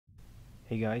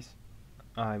Hey guys,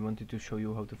 I wanted to show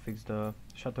you how to fix the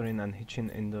stuttering and hitching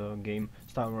in the game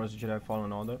Star Wars Jedi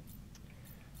Fallen Order.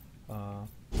 The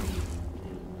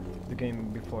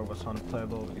game before was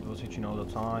unplayable, it was hitching all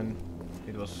the time,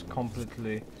 it was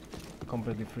completely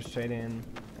frustrating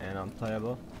and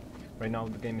unplayable. Right now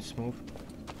the game is smooth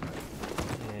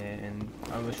and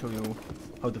I will show you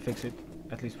how to fix it.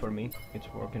 At least for me, it's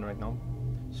working right now.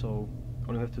 So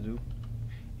all you have to do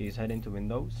is head into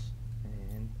Windows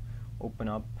and open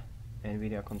up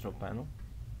Nvidia control panel.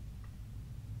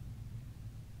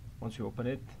 Once you open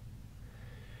it,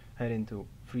 head into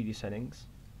 3D settings.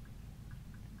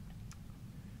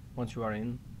 Once you are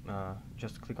in,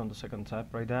 just click on the second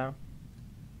tab right there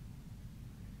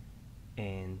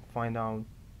and find out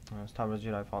Star Wars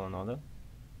Jedi Fallen Order.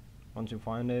 Once you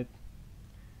find it,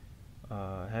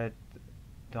 head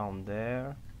down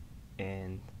there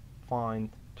and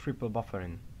find triple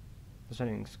buffering. The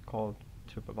setting is called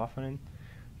triple buffering.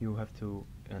 You have to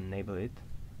enable it,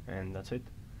 and that's it.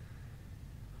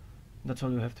 That's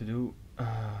all you have to do.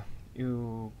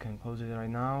 You can close it right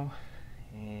now,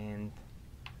 and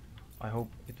I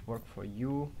hope it worked for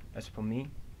you. As for me,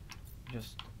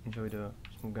 just enjoy the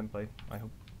smooth gameplay. I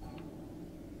hope.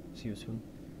 See you soon.